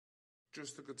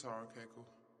Just the guitar, okay, cool.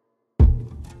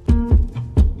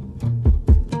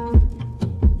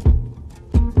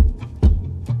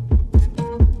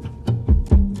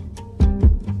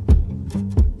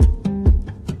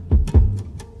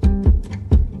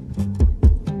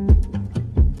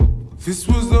 This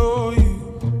was all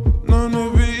you, none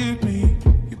of it me.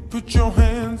 You put your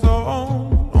hands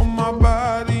on my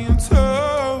body and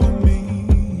told me.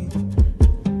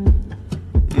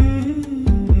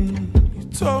 You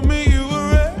told me you were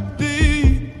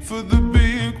ready for the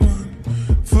big one,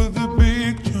 for the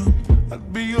big jump.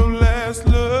 I'd be your last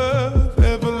love,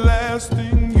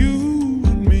 everlasting, you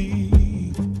and me.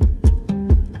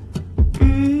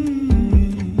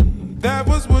 That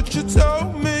was what you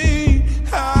told me.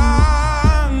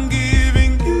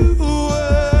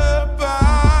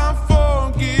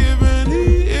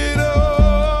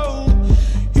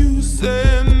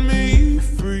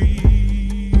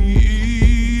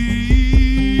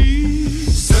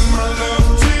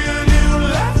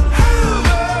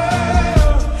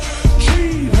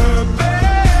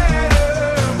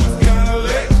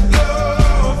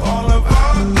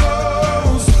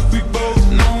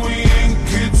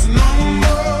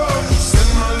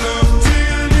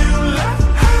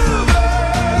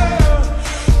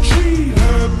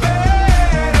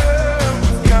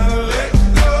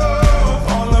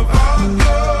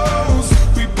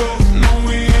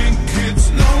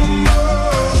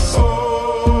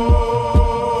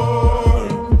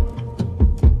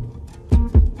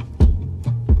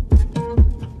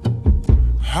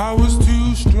 I was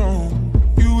too strong,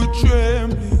 you were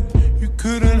trembling, you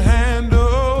couldn't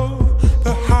handle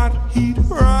the hot heat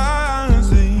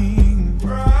rising.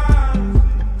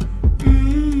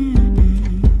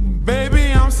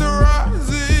 Baby, I'm still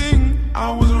rising.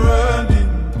 I was running,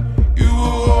 you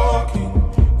were walking,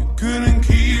 you couldn't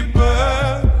keep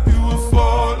up, you were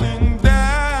falling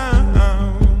down.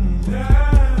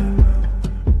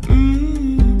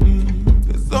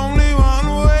 There's only one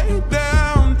way down.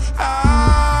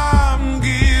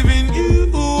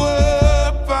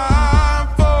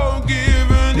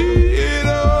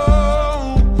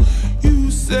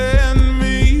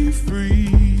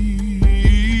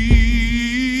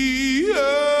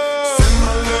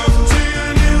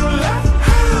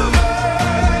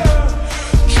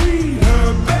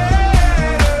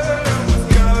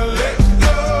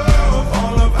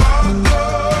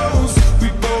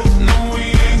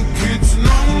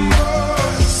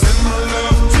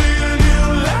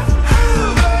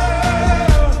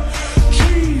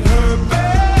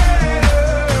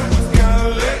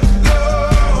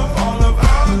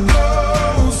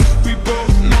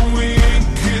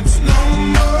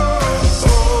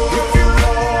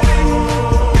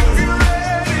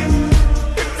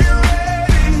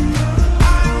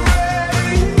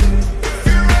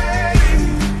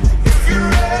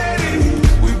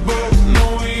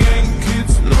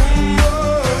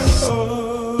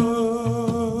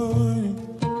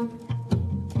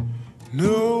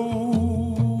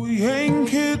 No, we ain't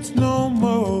kids no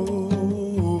more.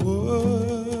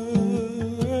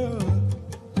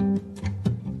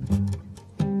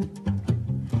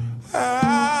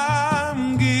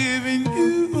 I'm giving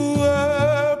you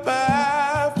up,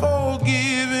 I've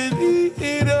forgiven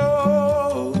it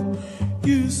all.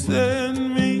 You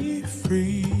send me